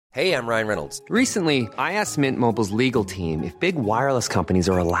Hey, I'm Ryan Reynolds. Recently, I asked Mint Mobile's legal team if big wireless companies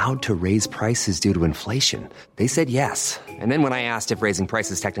are allowed to raise prices due to inflation. They said yes. And then when I asked if raising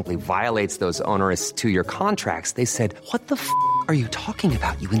prices technically violates those onerous two-year contracts, they said, "What the f*** are you talking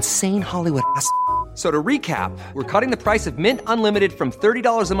about, you insane Hollywood ass?" So to recap, we're cutting the price of Mint Unlimited from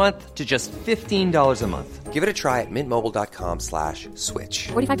 $30 a month to just $15 a month. Give it a try at mintmobile.com/switch.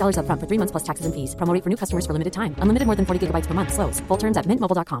 $45 up front for 3 months plus taxes and fees. Promo rate for new customers for limited time. Unlimited more than 40 gigabytes per month. Slows full terms at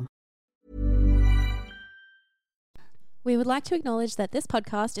mintmobile.com. We would like to acknowledge that this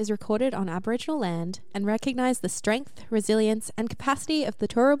podcast is recorded on Aboriginal land and recognise the strength, resilience and capacity of the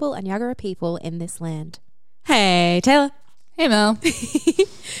Turrbal and Yagara people in this land. Hey, Taylor. Hey, Mel.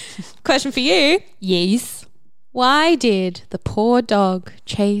 Question for you. Yes. Why did the poor dog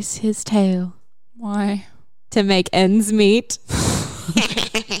chase his tail? Why? To make ends meet.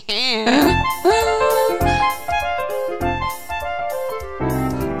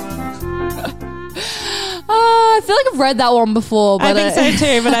 I feel like I've read that one before. But I think so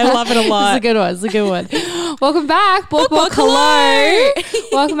too, but I love it a lot. It's a good one. It's a good one. Welcome back. Bork, hello.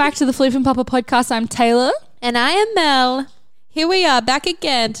 Welcome back to the Flippin' Papa podcast. I'm Taylor. And I am Mel. Here we are back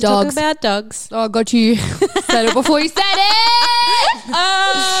again to talk about dogs. Oh, I got you. Said it before you said it.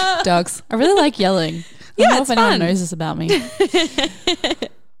 Dogs. I really like yelling. Yeah, I don't know it's if anyone fun. knows this about me.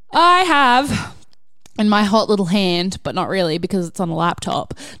 I have in my hot little hand, but not really because it's on a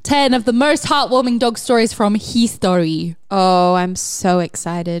laptop, 10 of the most heartwarming dog stories from history. Oh, I'm so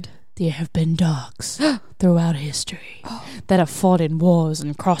excited. There have been dogs throughout history that have fought in wars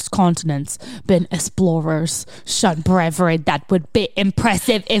and crossed continents, been explorers, shown bravery that would be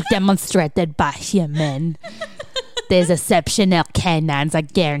impressive if demonstrated by human. These exceptional canines are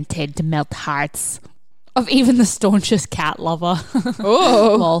guaranteed to melt hearts of even the staunchest cat lover.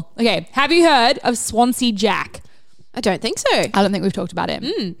 Oh. Well, okay. Have you heard of Swansea Jack? I don't think so. I don't think we've talked about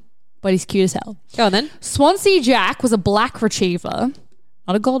him, but he's cute as hell. Go on then. Swansea Jack was a black retriever,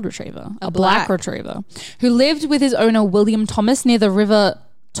 not a gold retriever, a black retriever, who lived with his owner William Thomas near the River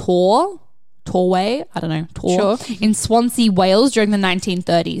Torway, in Swansea, Wales during the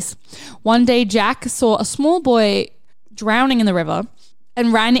 1930s. One day Jack saw a small boy drowning in the river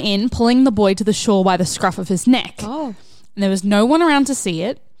and ran in, pulling the boy to the shore by the scruff of his neck. Oh. And there was no one around to see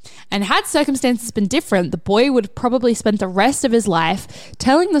it. And had circumstances been different, the boy would have probably spent the rest of his life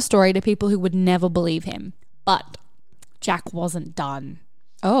telling the story to people who would never believe him. But Jack wasn't done.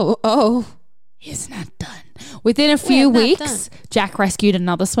 Oh. He's not done. Within a few weeks, Jack rescued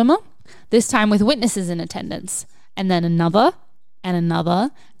another swimmer, this time with witnesses in attendance, and then another,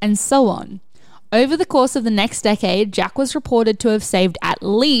 and so on. Over the course of the next decade, Jack was reported to have saved at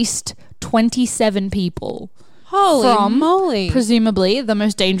least 27 people. Holy moly. Presumably the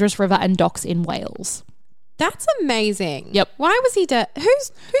most dangerous river and docks in Wales. That's amazing. Yep. Why was he dead?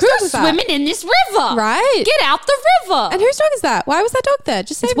 Who's dog was that? Swimming in this river? Right. Get out the river. And whose dog is that? Why was that dog there?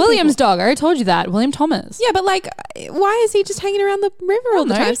 Just It's saving William's people. dog. I already told you that. William Thomas. Yeah, but like, why is he just hanging around the river all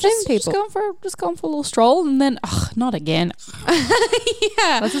the time saving people? Just going for a little stroll and then, not again.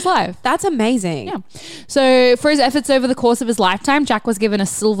 Yeah. That's his life. That's amazing. Yeah. So for his efforts over the course of his lifetime, Jack was given a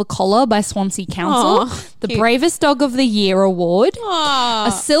silver collar by Swansea Council, the cute. Bravest Dog of the Year award,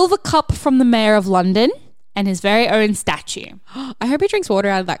 a silver cup from the Mayor of London, and his very own statue. I hope he drinks water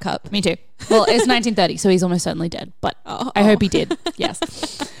out of that cup. Me too. Well, it's 1930, so he's almost certainly dead, but I hope he did. Yes.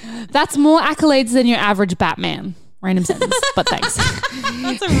 That's more accolades than your average Batman. Random sentence, but thanks.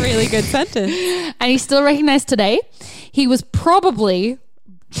 That's a really good sentence. And he's still recognized today. He was probably,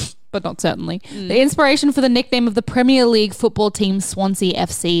 but not certainly, the inspiration for the nickname of the Premier League football team Swansea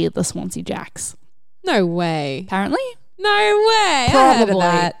FC, the Swansea Jacks. No way. Apparently. No way. I heard of Probably.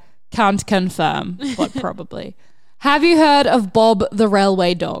 that. Can't confirm, but probably. Have you heard of Bob the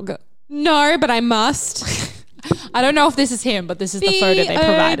Railway Dog? No, but I must. I don't know if this is him, but this is the photo they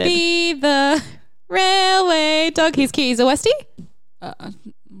provided. B.O.B. the railway dog. He's cute. He's a Westie?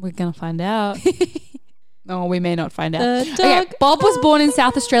 We're going to find out. No, we may not find out. The dog. Okay, Bob was born in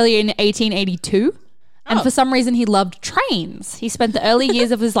South Australia in 1882. And for some reason, he loved trains. He spent the early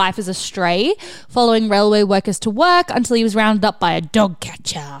years of his life as a stray, following railway workers to work until he was rounded up by a dog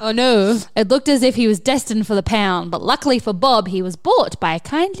catcher. Oh, no. It looked as if he was destined for the pound, but luckily for Bob, he was bought by a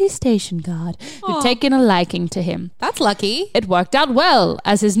kindly station guard who'd taken a liking to him. That's lucky. It worked out well,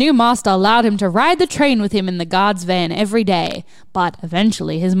 as his new master allowed him to ride the train with him in the guard's van every day. But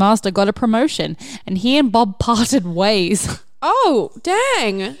eventually, his master got a promotion, and he and Bob parted ways. Oh,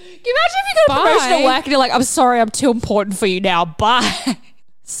 dang. Can you imagine if you got a promotion at work and you're like, I'm sorry, I'm too important for you now. Bye.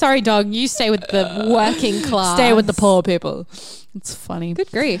 Sorry, dog. You stay with the working class. Stay with the poor people. It's funny.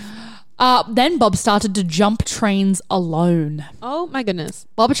 Good grief. Then Bob started to jump trains alone. Oh my goodness.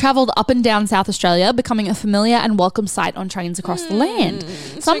 Bob travelled up and down South Australia, becoming a familiar and welcome sight on trains across the land.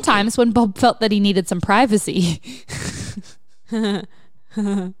 Sometimes when Bob felt that he needed some privacy,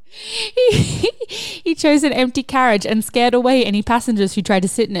 he chose an empty carriage and scared away any passengers who tried to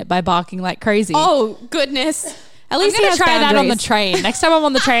sit in it by barking like crazy. Oh goodness. At I'm least going to try that on the train. Next time I'm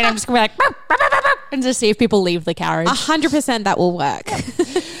on the train, I'm just going to be like, and just see if people leave the carriage. 100% that will work.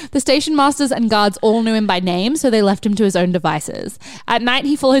 The station masters and guards all knew him by name, so they left him to his own devices. At night,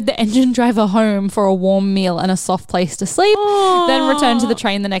 he followed the engine driver home for a warm meal and a soft place to sleep, then returned to the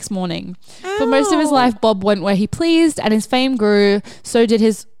train the next morning. For most of his life, Bob went where he pleased, and his fame grew, so did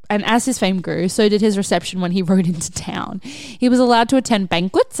his... And as his fame grew, so did his reception when he rode into town. He was allowed to attend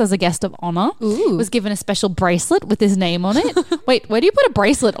banquets as a guest of honor. Ooh. Was given a special bracelet with his name on it. Wait, where do you put a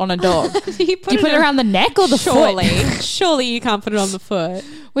bracelet on a dog? Do you put it around the neck or the Surely. foot? Surely you can't put it on the foot.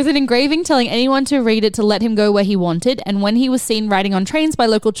 With an engraving telling anyone to read it to let him go where he wanted. And when he was seen riding on trains by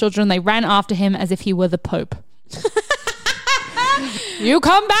local children, they ran after him as if he were the Pope. You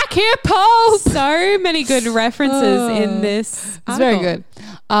come back here, Pope! So many good references in this. It's very good.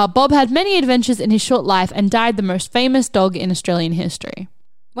 Bob had many adventures in his short life and died the most famous dog in Australian history.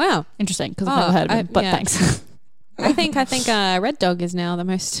 Wow. Interesting, because I've never heard of him, but yeah. thanks. I think Red Dog is now the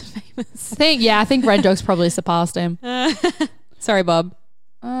most famous. I think Red Dog's probably surpassed him. Sorry, Bob.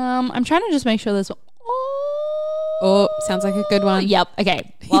 I'm trying to just make sure there's... Oh, sounds like a good one. Yep.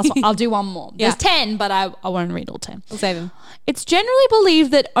 Okay. Last one. I'll do one more. Yeah. There's 10, but I won't read all 10. We'll save him. It's generally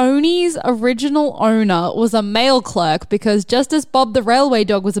believed that Oni's original owner was a mail clerk because just as Bob the railway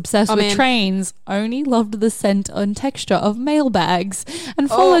dog was obsessed with trains, Oni loved the scent and texture of mail bags and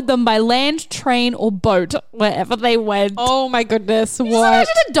followed them by land, train, or boat wherever they went. Oh my goodness. Can you just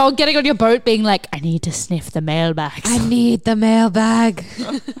imagine a dog getting on your boat being like, I need to sniff the mail bags. I need the mailbag.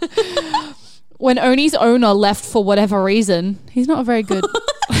 When Oni's owner left for whatever reason, he's not a very good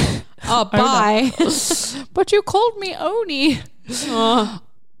bye. But you called me Oni.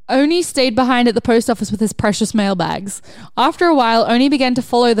 Oni stayed behind at the post office with his precious mail bags. After a while, Oni began to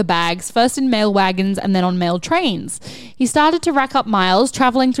follow the bags, first in mail wagons and then on mail trains. He started to rack up miles,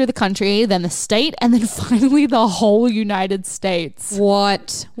 traveling through the country, then the state, and then finally the whole United States.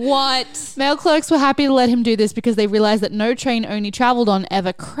 What? Mail clerks were happy to let him do this because they realized that no train Oni traveled on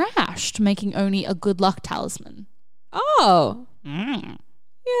ever crashed, making Oni a good luck talisman. Oh.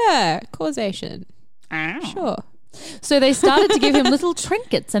 Yeah. Causation. Sure. So they started to give him little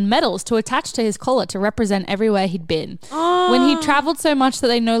trinkets and medals to attach to his collar to represent everywhere he'd been. When he travelled so much that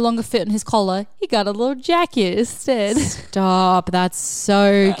they no longer fit in his collar, he got a little jacket instead. Stop. That's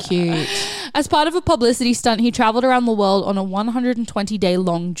so cute. As part of a publicity stunt, he travelled around the world on a 120-day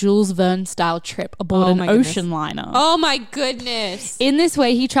long Jules Verne-style trip aboard an ocean liner. Oh my goodness. In this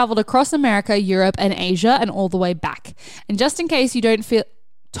way, he travelled across America, Europe, and Asia, and all the way back. And just in case you don't feel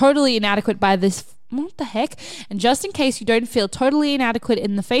totally inadequate by this... What the heck? And just in case you don't feel totally inadequate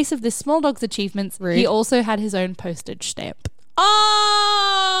in the face of this small dog's achievements, he also had his own postage stamp.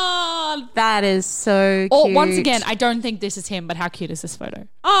 Oh, that is so cute. Or once again, I don't think this is him, but how cute is this photo?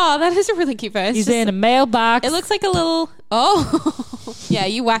 Oh, that is a really cute photo. He's in a mailbox. It looks like a little... Oh. Yeah,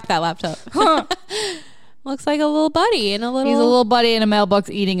 you whacked that laptop. Looks like a little buddy in a little... He's a little buddy in a mailbox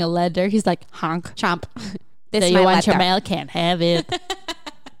eating a letter. He's like, honk. Chomp. This so you want your mail? Can't have it.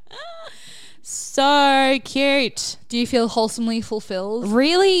 So cute. Do you feel wholesomely fulfilled?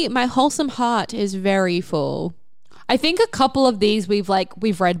 Really, my wholesome heart is very full. I think a couple of these we've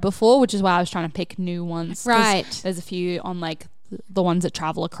read before, which is why I was trying to pick new ones. Right. There's a few on like the ones that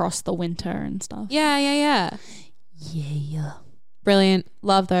travel across the winter and stuff. Yeah. Brilliant.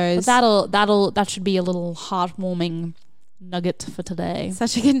 Love those. But that should be a little heartwarming nugget for today.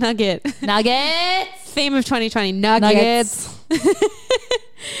 Such a good nugget. Nuggets. Theme of 2020. Nuggets.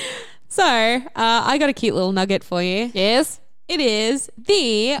 So, I got a cute little nugget for you. Yes? It is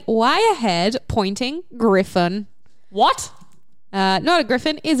the wire-head pointing griffin. What? Not a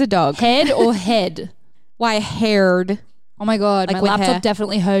griffin, is a dog. Head or head? Wire-haired. Oh my God, Like my with laptop hair.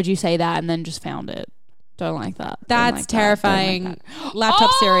 definitely heard you say that and then just found it. Don't like that. That's terrifying.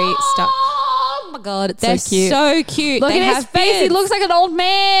 Laptop Siri stuff. Oh my God, it's They're so cute. so cute. Look They at his have face. He beards. looks like an old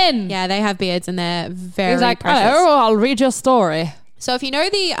man. Yeah, they have beards and they're very He's like, precious. oh, I'll read your story. So if you know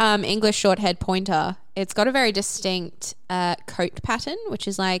the English short-haired pointer, it's got a very distinct coat pattern, which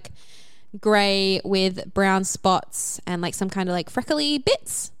is like grey with brown spots and like some kind of like freckly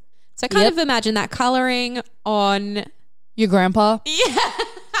bits. So kind of imagine that colouring on... Your grandpa? Yeah.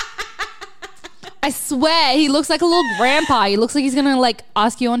 I swear, he looks like a little grandpa. He looks like he's gonna like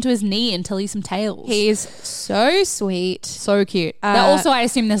ask you onto his knee and tell you some tales. He's so sweet. so cute. Also, I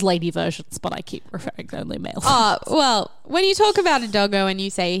assume there's lady versions, but I keep referring to only male. Oh, well, when you talk about a doggo and you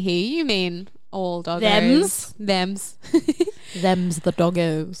say he, you mean all doggos. Thems. Them's the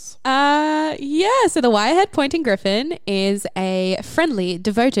doggos. Yeah, so the wire-haired pointing griffin is a friendly,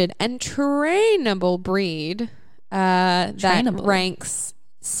 devoted, and trainable breed that Trainable. ranks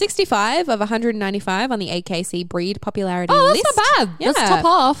 65 of 195 on the AKC breed popularity Oh, list. that's not bad. Yeah. That's top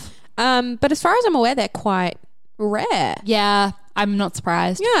half. But as far as I'm aware, they're quite rare. Yeah, I'm not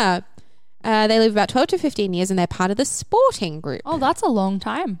surprised. Yeah. They live about 12 to 15 years and they're part of the sporting group. Oh, that's a long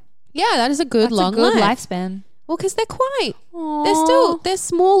time. Yeah, that is a good That's long a good life. lifespan. Well, because they're quite, Aw. they're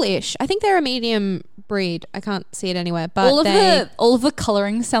small-ish. I think they're a medium breed. I can't see it anywhere, but all of the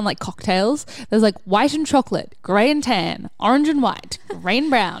colorings sound like cocktails. There's like white and chocolate, grey and tan, orange and white, grey and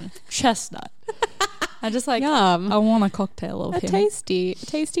brown, chestnut. I just like Yum. I want a cocktail of a him.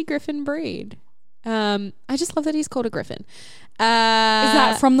 tasty griffin breed. I just love that he's called a griffin. Is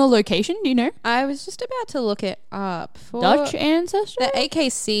that from the location? Do you know? I was just about to look it up for Dutch ancestry? the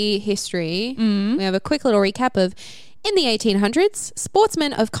AKC history. We have a quick little recap of in the 1800s,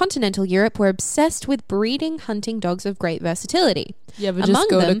 sportsmen of continental Europe were obsessed with breeding hunting dogs of great versatility. Yeah, but Among just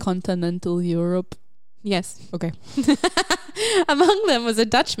go them- to continental Europe. Yes. Okay. Among them was a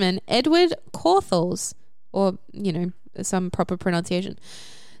Dutchman, Edward Corthels, or, some proper pronunciation.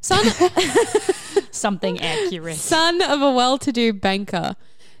 Something accurate. Son of a well-to-do banker.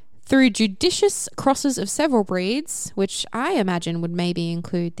 Through judicious crosses of several breeds, which I imagine would maybe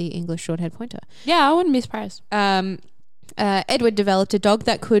include the English Shorthair Pointer, Yeah, I wouldn't be surprised. Edward developed a dog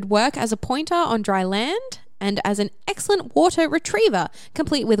that could work as a pointer on dry land and as an excellent water retriever,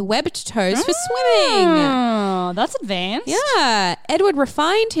 complete with webbed toes for swimming. Oh, that's advanced. Yeah. Edward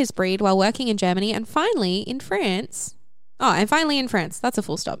refined his breed while working in Germany and finally in France. Oh, and finally in France. That's a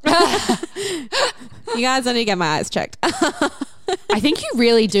full stop. You guys, I need to get my eyes checked. I think you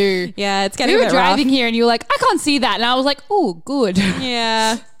really do. Yeah, it's getting We a were bit rough. driving here and you were like, I can't see that. And I was like, oh, good.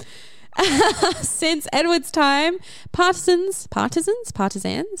 Yeah. Since Edward's time, partisans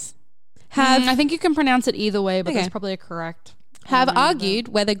have I think you can pronounce it either way, but Okay. that's probably a correct. argued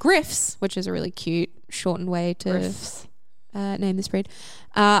whether griffs, which is a really cute shortened way to Griffs. name this breed,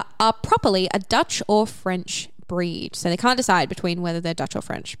 are properly a Dutch or French breed. So they can't decide between whether they're Dutch or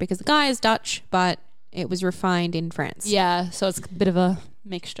French because the guy is Dutch, but it was refined in France. Yeah, so it's a bit of a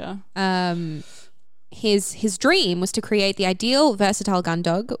mixture. His dream was to create the ideal versatile gun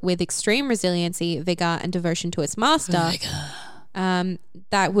dog with extreme resiliency, vigor, and devotion to its master.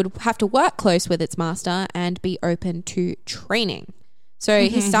 That would have to work close with its master and be open to training. So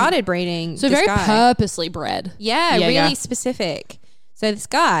he started breeding. So this very guy. purposely bred. Yeah, Yeah, really yeah. specific. So this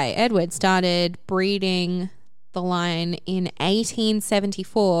guy, Edward, started breeding the line in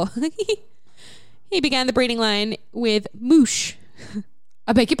 1874. He began the breeding line with Moosh.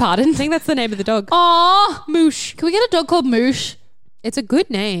 I beg your pardon. I think that's the name of the dog. Aw, Moosh. Can we get a dog called Moosh? It's a good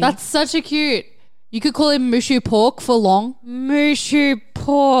name. That's such a cute. You could call him Mooshu Pork for long. Mooshu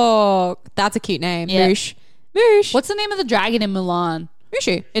Pork. That's a cute name. Yeah. Moosh. Moosh. What's the name of the dragon in Mulan?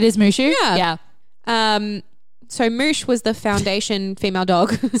 Mooshu? It is Mooshu? Yeah. Yeah. So Moosh was the foundation female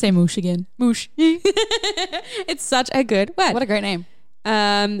dog. Say Moosh again. Moosh. It's such a good word. What a great name.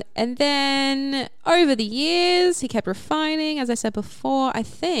 And then over the years, he kept refining. As I said before, I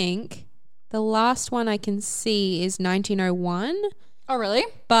think the last one I can see is 1901. Oh, really?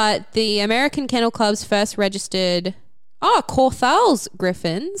 But the American Kennel Club's first registered, Corthell's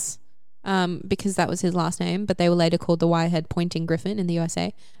Griffins, because that was his last name, but they were later called the Wire-Head Pointing Griffin in the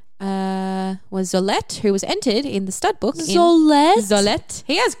USA, was Zolette, who was entered in the stud book. Zolette? Zolette.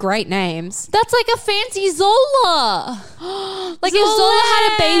 He has great names. That's like a fancy Zola. Like if Zola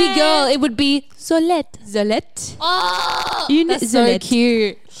had a baby girl, it would be Zolette. Zolette. Oh, Une that's so Zolette.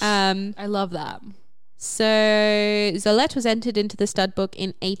 cute. I love that. So Zolette was entered into the stud book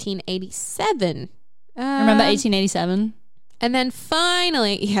in 1887. Remember 1887? And then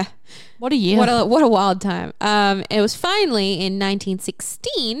finally, yeah, What a year. what a wild time. It was finally in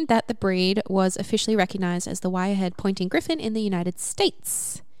 1916 that the breed was officially recognized as the wire-head pointing griffin in the United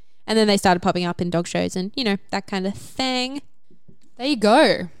States. And then they started popping up in dog shows and, that kind of thing. There you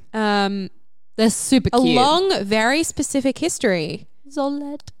go. They're super A cute. long, very specific history.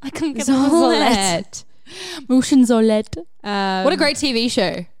 Zolette. I couldn't get Zolette. Moosh and Zolette. Um, What a great TV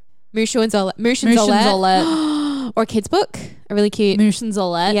show. Mushu and Zolette. Moosh and Moosh and Zolette. Zolette. Or a kid's book. A really cute. Moosh and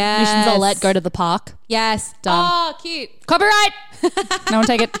Zolette. Yes. Moosh and Zolette go to the park. Yes. Done. Oh, cute. Copyright. No one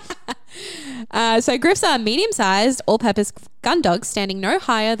take it. So griffs are medium-sized, all-purpose gun dogs standing no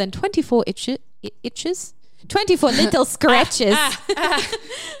higher than 24 itches. 24 little scratches.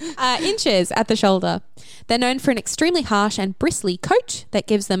 Inches at the shoulder. They're known for an extremely harsh and bristly coat that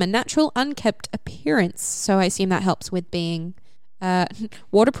gives them a natural, unkept appearance. So I assume that helps with being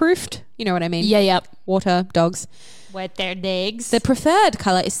waterproofed. You know what I mean? Yeah. Water dogs. Wet their digs. The preferred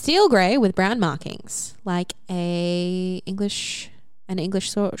colour is steel grey with brown markings, like an English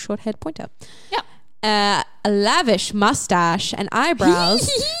short-haired pointer. Yep. A lavish mustache and eyebrows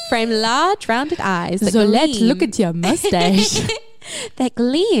frame large rounded eyes that So gleam. let's look at your mustache. That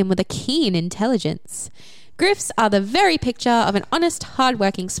gleam with a keen intelligence. Griffs are the very picture of an honest,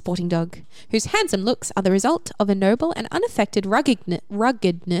 hard-working sporting dog, whose handsome looks are the result of a noble and unaffected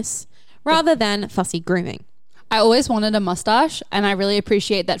ruggedness rather than fussy grooming. I always wanted a mustache, and I really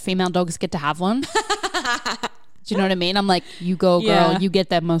appreciate that female dogs get to have one. Do you know what I mean? I'm like, you go, girl. Yeah. You get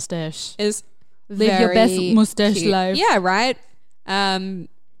that mustache. Is Live your best very mustache cute. life. Yeah, right.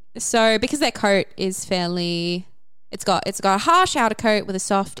 So because their coat is fairly, it's got a harsh outer coat with a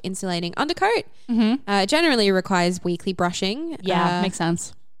soft insulating undercoat. Mm-hmm. It generally requires weekly brushing. Yeah, makes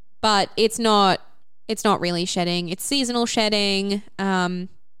sense. But it's not really shedding. It's seasonal shedding, and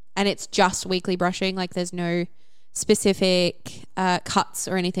it's just weekly brushing. Like there's no specific cuts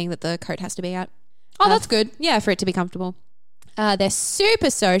or anything that the coat has to be at. Oh, that's good. Yeah, for it to be comfortable. They're super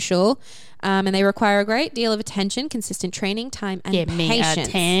social, and they require a great deal of attention, consistent training, time, and Give me patience.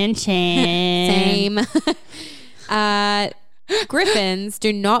 attention. Same. Griffins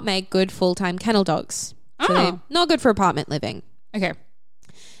do not make good full-time kennel dogs. So they're not good for apartment living. Okay.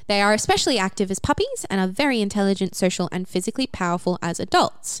 They are especially active as puppies and are very intelligent, social, and physically powerful as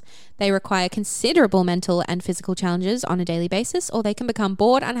adults. They require considerable mental and physical challenges on a daily basis, or they can become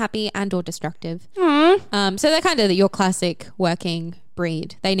bored, unhappy, and or destructive. So they're kind of your classic working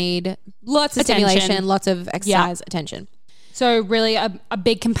breed. They need lots of stimulation, lots of exercise, attention. So really a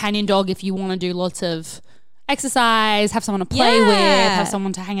big companion dog if you want to do lots of exercise, have someone to play with, have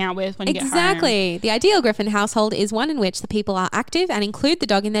someone to hang out with when you get home. Exactly. The ideal Griffin household is one in which the people are active and include the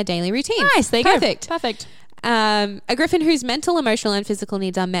dog in their daily routine. Nice. There you Perfect. go. Perfect. A Griffin whose mental, emotional, and physical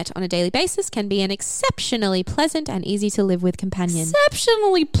needs are met on a daily basis can be an exceptionally pleasant and easy to live with companion.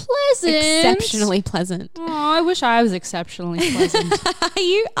 Exceptionally pleasant. Exceptionally pleasant. Oh, I wish I was exceptionally pleasant.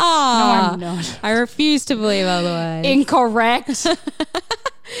 You are. No, I'm not. I refuse to believe otherwise. Incorrect.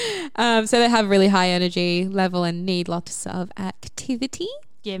 So they have really high energy level and need lots of activity.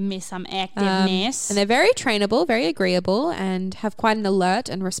 Give me some activeness. And they're very trainable, very agreeable, and have quite an alert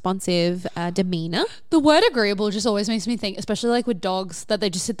and responsive demeanor. The word agreeable just always makes me think, especially like with dogs, that they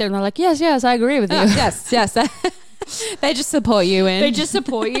just sit there and they're like, yes, I agree with you. Yes. They just support you in. They just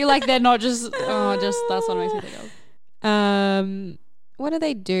support you. Like they're not just that's what it makes me think of. What do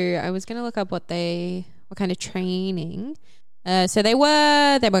they do? I was going to look up what kind of training. So they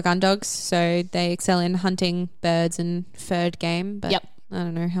were gun dogs, so they excel in hunting birds and furred game. But I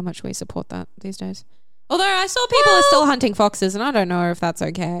don't know how much we support that these days. Although I saw people are still hunting foxes, and I don't know if that's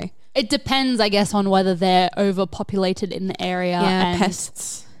okay. It depends, I guess, on whether they're overpopulated in the area. Yeah, and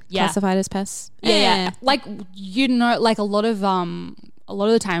pests. Classified as pests. Yeah. Like like a lot of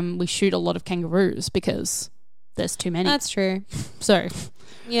the time we shoot a lot of kangaroos because there's too many. That's true. So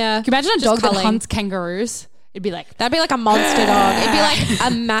yeah, can you imagine a just dog culling. that hunts kangaroos? It'd be like that'd be like a monster dog. It'd be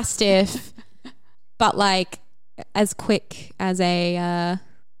like a mastiff, but like as quick as a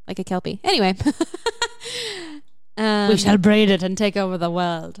kelpie. Anyway, we shall breed it and take over the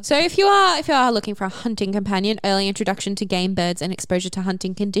world. So if you are looking for a hunting companion, early introduction to game birds and exposure to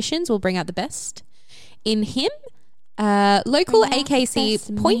hunting conditions will bring out the best in him. Local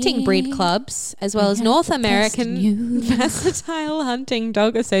AKC pointing breed clubs, as well as North American Versatile Hunting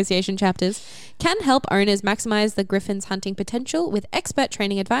Dog Association chapters, can help owners maximize the Griffin's hunting potential with expert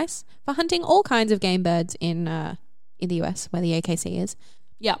training advice for hunting all kinds of game birds in the US, where the AKC is.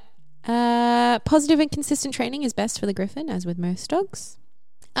 Yeah. Positive and consistent training is best for the Griffin, as with most dogs.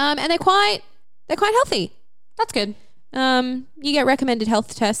 And they're quite healthy. That's good. You get recommended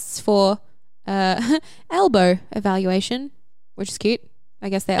health tests for elbow evaluation, which is cute. I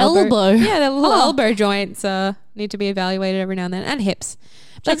guess their elbow. Yeah, their little elbow joints need to be evaluated every now and then, and hips.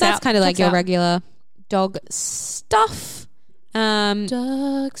 But that's kind of like your regular dog stuff.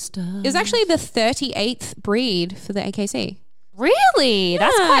 Dog stuff. It was actually the 38th breed for the AKC. Really?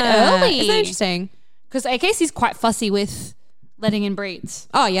 That's quite early. Isn't that interesting? Because AKC is quite fussy with letting in breeds.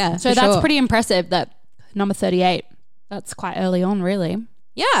 Oh, yeah. So that's pretty impressive that number 38, that's quite early on, really.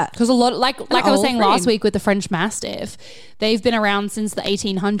 Yeah. Because a lot, like I was saying breed. last week with the French Mastiff, they've been around since the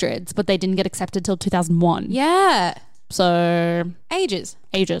 1800s, but they didn't get accepted till 2001. Yeah. So Ages.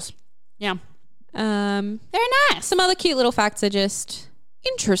 Yeah. Very nice. Some other cute little facts are just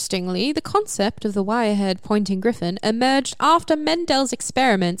Interestingly, the concept of the wire-haired pointing griffin emerged after Mendel's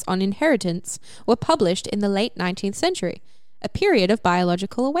experiments on inheritance were published in the late 19th century, a period of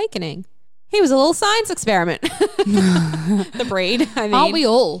biological awakening. He was a little science experiment. The breed, I mean. Aren't we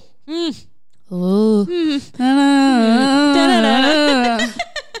all? Ooh.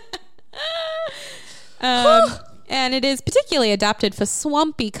 And it is particularly adapted for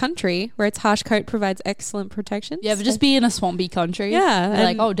swampy country, where its harsh coat provides excellent protection. You ever just be in a swampy country? Yeah, You're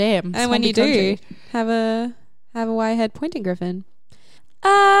like, oh damn. And when you country. do, have a wire-haired pointing griffin.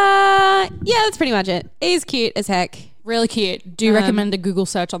 Yeah, that's pretty much it. He's cute as heck. Really cute. Do you recommend a Google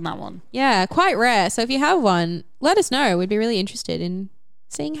search on that one? Yeah, quite rare. So if you have one, let us know. We'd be really interested in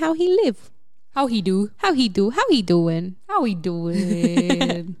seeing how he live. How he do? How he do? How he doing? How he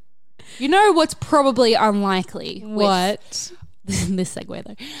doing? You know what's probably unlikely? What? This segue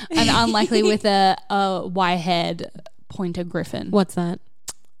though. And unlikely with a wire-haired pointer griffin. What's that?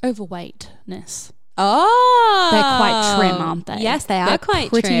 Overweightness. Oh, They're quite trim, aren't they? Yes, they are They're quite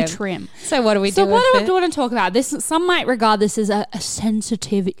pretty trim. So what do we do? So what with do I want to talk about? This, some might regard this as a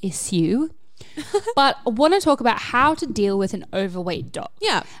sensitive issue, but I want to talk about how to deal with an overweight dog.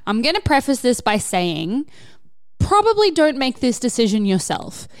 Yeah. I'm going to preface this by saying, probably don't make this decision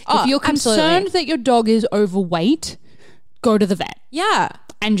yourself. Oh, if you're concerned absolutely. that your dog is overweight, go to the vet. Yeah.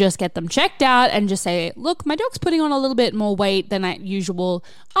 And just get them checked out and just say, look, my dog's putting on a little bit more weight than usual.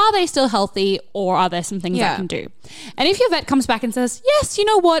 Are they still healthy, or are there some things I can do? And if your vet comes back and says, yes, you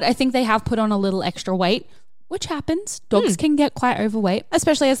know what, I think they have put on a little extra weight, which happens. Dogs can get quite overweight.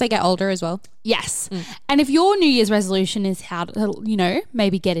 Especially as they get older as well. Yes. And if your New Year's resolution is how to,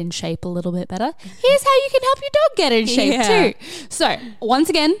 maybe get in shape a little bit better, here's how you can help your dog get in shape too. So once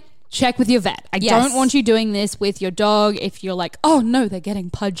again, check with your vet. I don't want you doing this with your dog if you're like, oh no, they're getting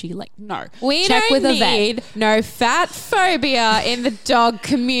pudgy. Like, no. We check don't with a need vet. no fat phobia in the dog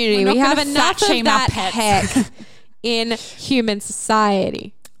community. We're We not have gonna enough fat shame of our that pets. heck in human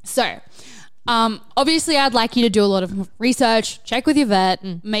society. So, obviously I'd like you to do a lot of research, check with your vet,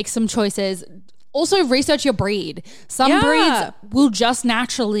 make some choices. Also research your breed. Some breeds will just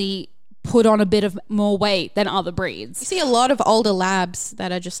naturally put on a bit of more weight than other breeds. You see a lot of older labs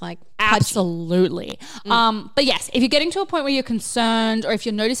that are just like Absolutely. But yes, if you're getting to a point where you're concerned, or if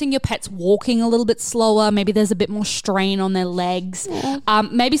you're noticing your pet's walking a little bit slower, maybe there's a bit more strain on their legs,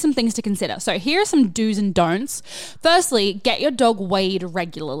 maybe some things to consider. So here are some do's and don'ts. Firstly, get your dog weighed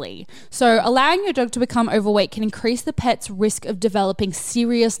regularly. So allowing your dog to become overweight can increase the pet's risk of developing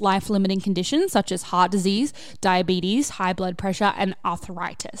serious life-limiting conditions such as heart disease, diabetes, high blood pressure, and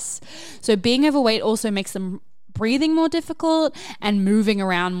arthritis. So being overweight also makes them breathing more difficult and moving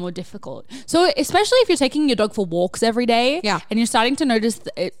around more difficult. So especially if you're taking your dog for walks every day and you're starting to notice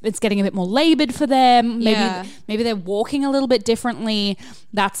that it's getting a bit more labored for them, maybe they're walking a little bit differently,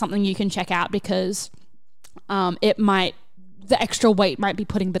 that's something you can check out because the extra weight might be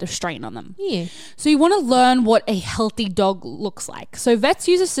putting a bit of strain on them. Yeah. So you want to learn what a healthy dog looks like. So vets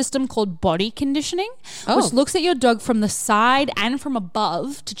use a system called body conditioning, which looks at your dog from the side and from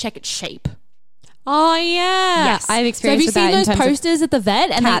above to check its shape. Oh yeah. Yes. I've experienced with that. Have you seen those posters at the vet?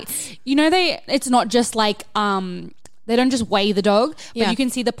 And cats. it's not just like they don't just weigh the dog, but you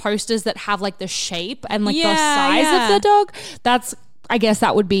can see the posters that have like the shape and like the size of the dog. I guess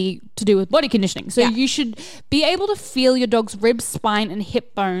that would be to do with body conditioning. So you should be able to feel your dog's ribs, spine, and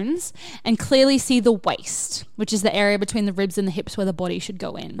hip bones and clearly see the waist, which is the area between the ribs and the hips where the body should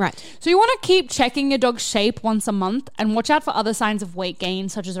go in. Right. So you want to keep checking your dog's shape once a month and watch out for other signs of weight gain,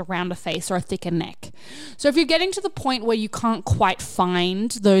 such as a rounder face or a thicker neck. So if you're getting to the point where you can't quite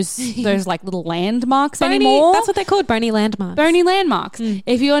find those like little landmarks anymore. That's what they're called, bony landmarks. Bony landmarks.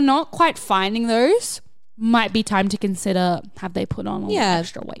 If you're not quite finding those, might be time to consider, have they put on a little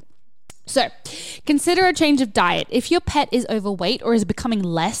extra weight? So consider a change of diet. If your pet is overweight or is becoming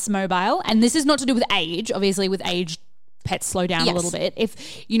less mobile, and this is not to do with age, obviously with age, pets slow down a little bit. If,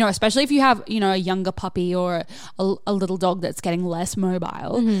 especially if you have, a younger puppy or a little dog that's getting less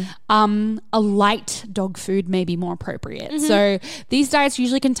mobile, a light dog food may be more appropriate. So these diets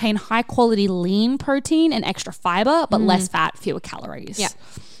usually contain high quality lean protein and extra fiber, but less fat, fewer calories. Yeah.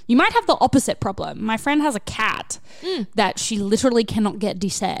 You might have the opposite problem. My friend has a cat that she literally cannot get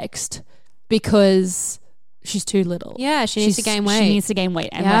desexed because she's too little. Yeah, she needs to gain weight. She needs to gain weight,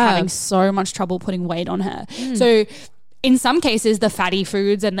 and we're having so much trouble putting weight on her. So in some cases, the fatty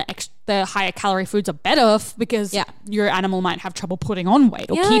foods and the higher calorie foods are better because your animal might have trouble putting on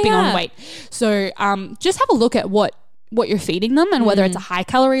weight or keeping on weight. So just have a look at what you're feeding them and whether it's a high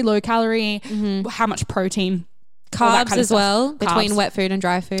calorie, low calorie, how much protein. Carbs kind of as stuff. well, between Carbs. wet food and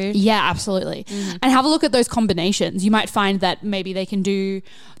dry food. Yeah, absolutely. And have a look at those combinations. You might find that maybe they can do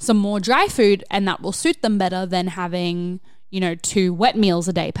some more dry food and that will suit them better than having, 2 wet meals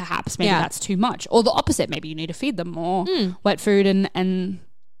a day perhaps. Maybe that's too much. Or the opposite, maybe you need to feed them more wet food and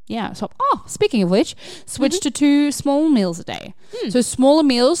yeah. So, speaking of which, switch to 2 small meals a day. So smaller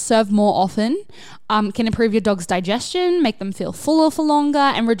meals served more often can improve your dog's digestion, make them feel fuller for longer,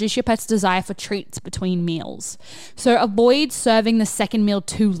 and reduce your pet's desire for treats between meals. So avoid serving the second meal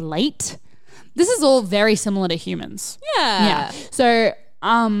too late. This is all very similar to humans. Yeah. So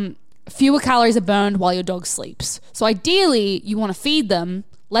fewer calories are burned while your dog sleeps. So ideally, you want to feed them,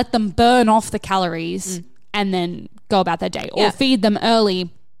 let them burn off the calories, and then go about their day. Or feed them early,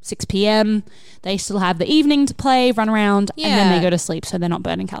 6 p.m. They still have the evening to play, run around, and then they go to sleep, so they're not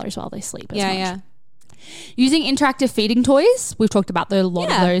burning calories while they sleep as much. Yeah. Using interactive feeding toys, we've talked about a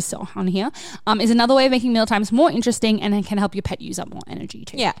lot of those on here, is another way of making mealtimes more interesting and can help your pet use up more energy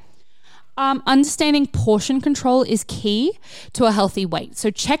too. Yeah. Understanding portion control is key to a healthy weight.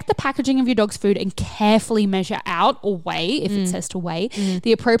 So check the packaging of your dog's food and carefully measure out or weigh, if it says to weigh,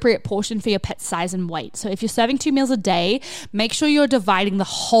 the appropriate portion for your pet's size and weight. So if you're serving 2 meals a day, make sure you're dividing the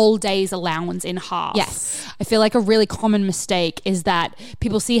whole day's allowance in half. Yes. I feel like a really common mistake is that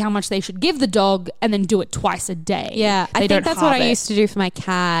people see how much they should give the dog and then do it twice a day. Yeah. I think that's what I used to do for my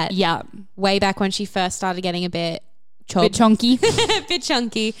cat. Yeah. Way back when she first started getting a bit chunky. a bit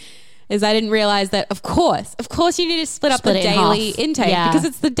chunky. Is I didn't realize that, of course, you need to split up the it in daily half. intake Yeah. because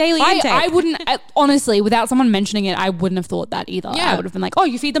it's the daily intake. I wouldn't, honestly, without someone mentioning it, I wouldn't have thought that either. Yeah. I would have been like, oh,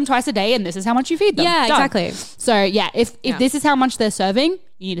 you feed them twice a day and this is how much you feed them. Yeah, Done. exactly. So yeah, if this is how much they're serving,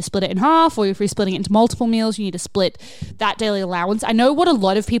 you need to split it in half, or if you're splitting it into multiple meals, you need to split that daily allowance. I know what a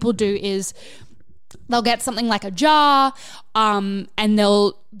lot of people do is they'll get something like a jar, and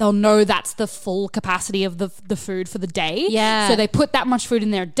they'll know that's the full capacity of the food for the day. Yeah. So they put that much food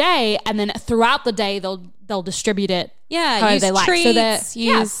in their day, and then throughout the day they'll distribute it. Yeah, however use they like. treats,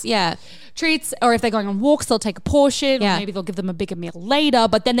 Treats, or if they're going on walks, they'll take a portion. Yeah. Or maybe they'll give them a bigger meal later.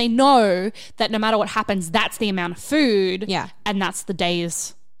 But then they know that no matter what happens, that's the amount of food. Yeah. And that's the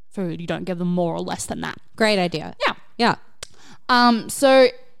day's food. You don't give them more or less than that. Great idea. Yeah. Yeah. So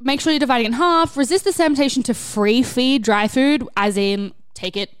make sure you're dividing it in half. Resist the temptation to free feed dry food, as in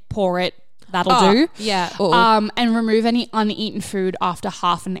take it, pour it, that'll do. Yeah. And remove any uneaten food after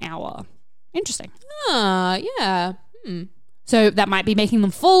half an hour. Interesting. Yeah. So that might be making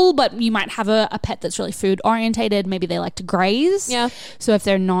them full, but you might have a pet that's really food orientated. Maybe they like to graze. Yeah. So if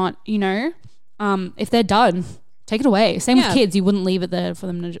they're not, if they're done, take it away. Same with kids. You wouldn't leave it there for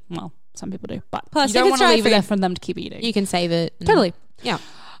them to, well, some people do, but Plus, you don't if want it's to dry leave it there food, for them to keep eating. You can save it. Totally. Yeah.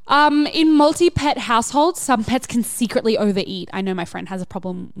 In multi-pet households, some pets can secretly overeat. I know my friend has a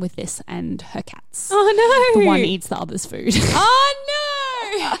problem with this and her cats. Oh, no. The one eats the other's food. Oh,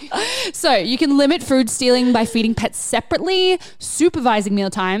 no. So you can limit food stealing by feeding pets separately, supervising meal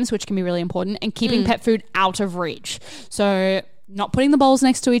times, which can be really important, and keeping pet food out of reach. So not putting the bowls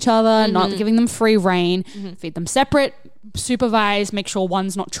next to each other, not giving them free reign, feed them separate, supervise, make sure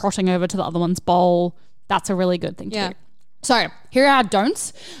one's not trotting over to the other one's bowl. That's a really good thing to do. So here are our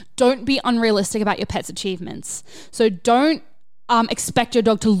don'ts. Don't be unrealistic about your pet's achievements. So don't expect your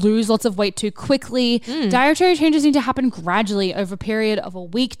dog to lose lots of weight too quickly. Dietary changes need to happen gradually over a period of a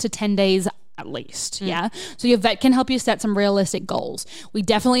week to 10 days at least. Yeah. So your vet can help you set some realistic goals. We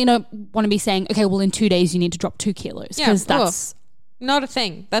definitely don't want to be saying, okay, well, in 2 days you need to drop 2 kilos, because that's not a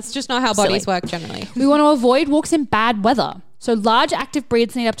thing. That's just not how bodies work generally. We want to avoid walks in bad weather. So large active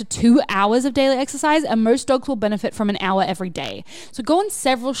breeds need up to 2 hours of daily exercise, and most dogs will benefit from an hour every day. So go on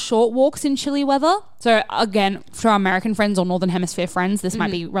several short walks in chilly weather. So again, for our American friends or Northern Hemisphere friends, this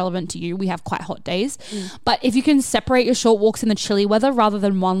might be relevant to you. We have quite hot days. But if you can separate your short walks in the chilly weather rather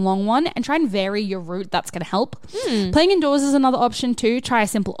than one long one, and try and vary your route, that's going to help. Playing indoors is another option too. Try a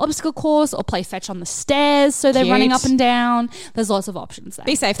simple obstacle course or play fetch on the stairs so they're running up and down. There's lots of options there.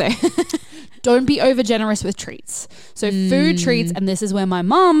 Be safe though. Don't be over generous with treats. So food treats, and this is where my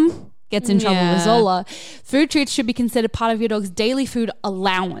mum gets in trouble with Zola. Food treats should be considered part of your dog's daily food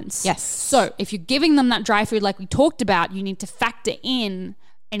allowance. Yes. So if you're giving them that dry food like we talked about, you need to factor in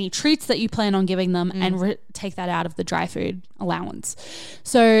any treats that you plan on giving them and take that out of the dry food allowance.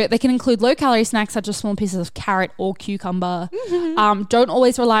 So they can include low-calorie snacks such as small pieces of carrot or cucumber. Don't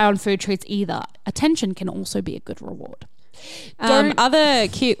always rely on food treats either. Attention can also be a good reward. Other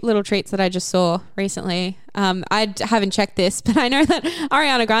cute little treats that I just saw recently. I haven't checked this, but I know that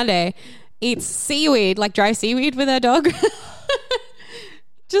Ariana Grande eats seaweed, like dry seaweed, with her dog.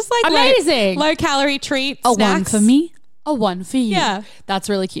 Just like amazing low calorie treats. A one for me, a one for you. Yeah. That's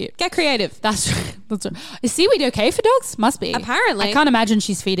really cute. Get creative. That's is seaweed okay for dogs? Must be. Apparently. I can't imagine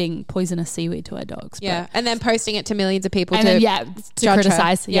she's feeding poisonous seaweed to her dogs. Yeah, and then posting it to millions of people And to then, to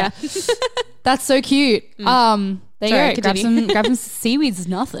criticize. her. Yeah. That's so cute. There Sorry, you go. continue. Grab some seaweeds is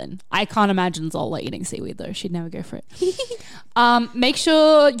nothing. I can't imagine Zola eating seaweed though. She'd never go for it. Make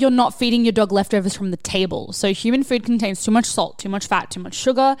sure you're not feeding your dog leftovers from the table. So human food contains too much salt, too much fat, too much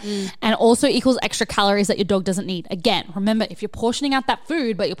sugar, and also equals extra calories that your dog doesn't need. Again, remember, if you're portioning out that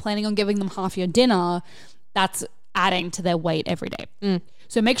food, but you're planning on giving them half your dinner, that's adding to their weight every day.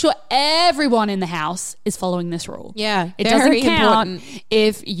 So make sure everyone in the house is following this rule. Yeah, It very doesn't count important.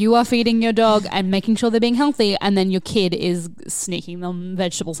 if you are feeding your dog and making sure they're being healthy and then your kid is sneaking them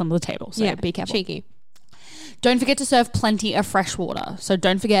vegetables under the table. So be careful. Cheeky. Don't forget to serve plenty of fresh water. So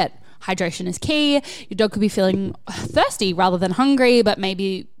don't forget, hydration is key. Your dog could be feeling thirsty rather than hungry, but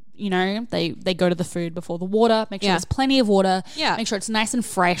maybe, they go to the food before the water. Make sure there's plenty of water. Yeah. Make sure it's nice and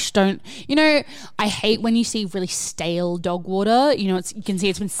fresh. Don't, I hate when you see really stale dog water. You can see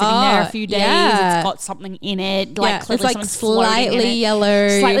it's been sitting there a few days. yeah. It's got something in it. It's Clearly like something's floating in slightly it.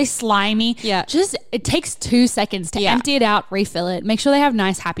 yellow. Slightly slimy. Yeah. It takes 2 seconds to empty it out, refill it. Make sure they have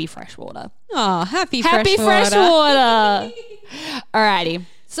nice, happy, fresh water. Oh, happy Happy fresh water. Alrighty.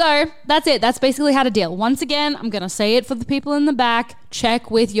 So that's it. That's basically how to deal. Once again, I'm going to say it for the people in the back.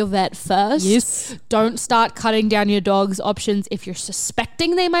 Check with your vet first. Yes. Don't start cutting down your dog's options if you're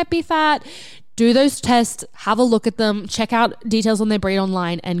suspecting they might be fat. Do those tests, have a look at them, check out details on their breed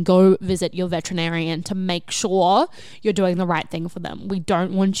online, and go visit your veterinarian to make sure you're doing the right thing for them. We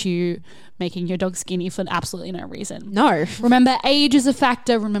don't want you making your dog skinny for absolutely no reason. No. Remember, age is a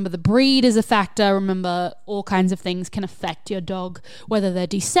factor. Remember, the breed is a factor. Remember, all kinds of things can affect your dog. Whether they're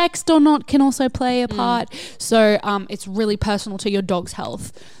desexed or not can also play a part. So it's really personal to your dog's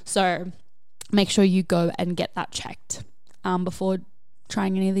health. So make sure you go and get that checked before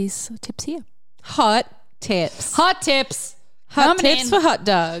trying any of these tips here. Hot tips. Hot tips. Hot Coming tips in. for hot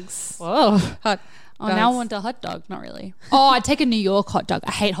dogs. Whoa. Hot Oh, now I want a hot dog. Not really. Oh, I'd take a New York hot dog.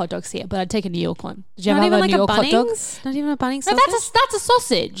 I hate hot dogs here, but I'd take a New York one. Did you ever have a New York hot dog? Not even a Bunnings No, sausage? that's a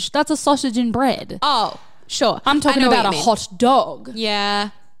sausage. That's a sausage in bread. Oh, sure. I'm talking I know what about you a mean. hot dog. Yeah.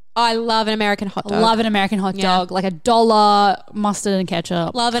 I love an American hot dog. Love an American hot Yeah. dog, like $1 mustard and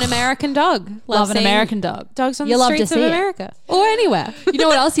ketchup. Love an American dog. Love an seeing American dog. Dogs on You the love to streets of see it. America. Or anywhere. You know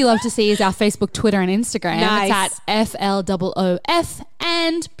what else you love to see is our Facebook, Twitter, and Instagram. Nice. It's at FLOOF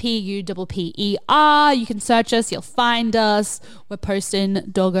and PUPPER. You can search us. You'll find us. We're posting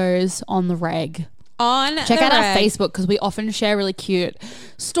doggos on the reg. On Check the out our reg. Facebook because we often share really cute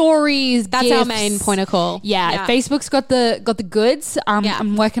stories. That's our gifts. main point of call. Yeah, Facebook's got the goods. Yeah.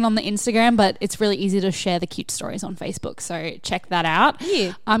 I'm working on the Instagram, but it's really easy to share the cute stories on Facebook. So check that out.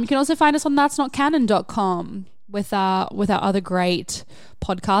 Yeah. You can also find us on that'snotcanon.com with our other great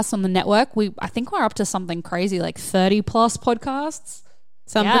podcasts on the network. I think we're up to something crazy like 30 plus podcasts.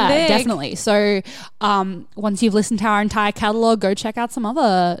 Something Yeah, big. definitely. So once you've listened to our entire catalog, go check out some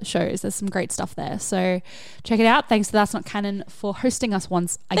other shows. There's some great stuff there. So check it out. Thanks to That's Not Canon for hosting us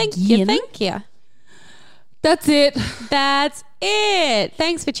once Thank again. you. Thank you. That's it. That's it.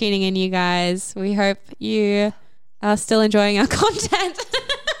 Thanks for tuning in, you guys. We hope you are still enjoying our content.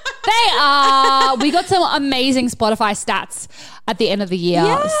 They are. We got some amazing Spotify stats at the end of the year.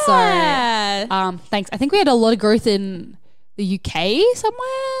 Yeah. So thanks. I think we had a lot of growth in the UK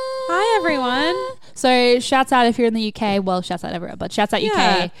somewhere. Hi, everyone. So shouts out if you're in the UK. Well, shouts out everywhere, but shouts out Yeah.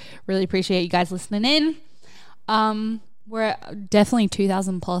 UK. Really appreciate you guys listening in. We're at definitely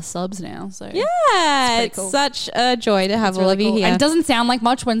 2,000 plus subs now. So Yeah, it's cool. such a joy to have it's all really of you cool. here. And it doesn't sound like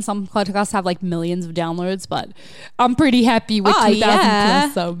much when some podcasts have like millions of downloads, but I'm pretty happy with Oh, 2,000 yeah.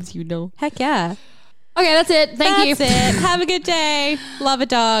 plus subs, you know. Heck yeah. Okay, that's it. Thank you. That's it. Have a good day. Love a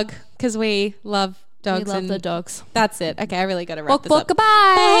dog because we love dogs. We love and the dogs. That's it. Okay, I really got to wrap Book, this book, up.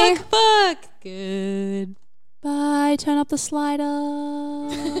 goodbye. Book. Good. Bye. Turn up the slider.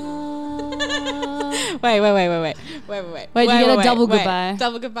 Wait. Wait, you get a double wait. goodbye.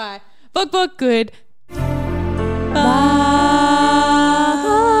 Double goodbye. Book. Good.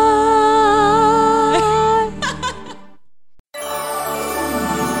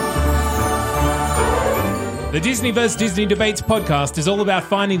 The Disney vs. Disney Debates podcast is all about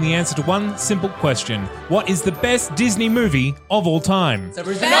finding the answer to one simple question. What is the best Disney movie of all time?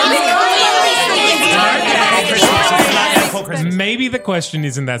 Maybe the question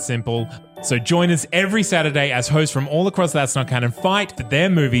isn't that simple, So join us every Saturday as hosts from all across That's Not Canon fight for their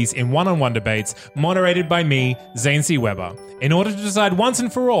movies in one-on-one debates moderated by me, Zane C. Weber, in order to decide once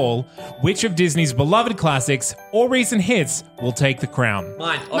and for all which of Disney's beloved classics or recent hits will take the crown.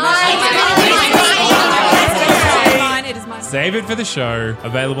 Mine. It is mine. Save it for the show.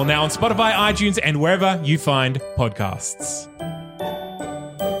 Available now on Spotify, iTunes, and wherever you find podcasts.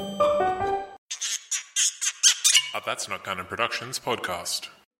 A That's Not Canon Productions podcast.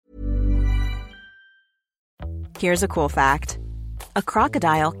 Here's a cool fact. A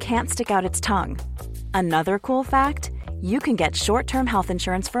crocodile can't stick out its tongue. Another cool fact, you can get short-term health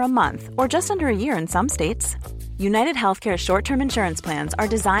insurance for a month or just under a year in some states. United Healthcare short-term insurance plans are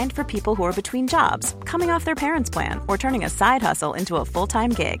designed for people who are between jobs, coming off their parents' plan, or turning a side hustle into a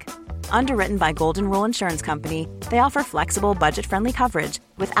full-time gig. Underwritten by Golden Rule Insurance Company, they offer flexible, budget-friendly coverage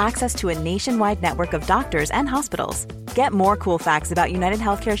with access to a nationwide network of doctors and hospitals. Get more cool facts about United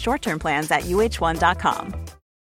Healthcare short-term plans at uh1.com.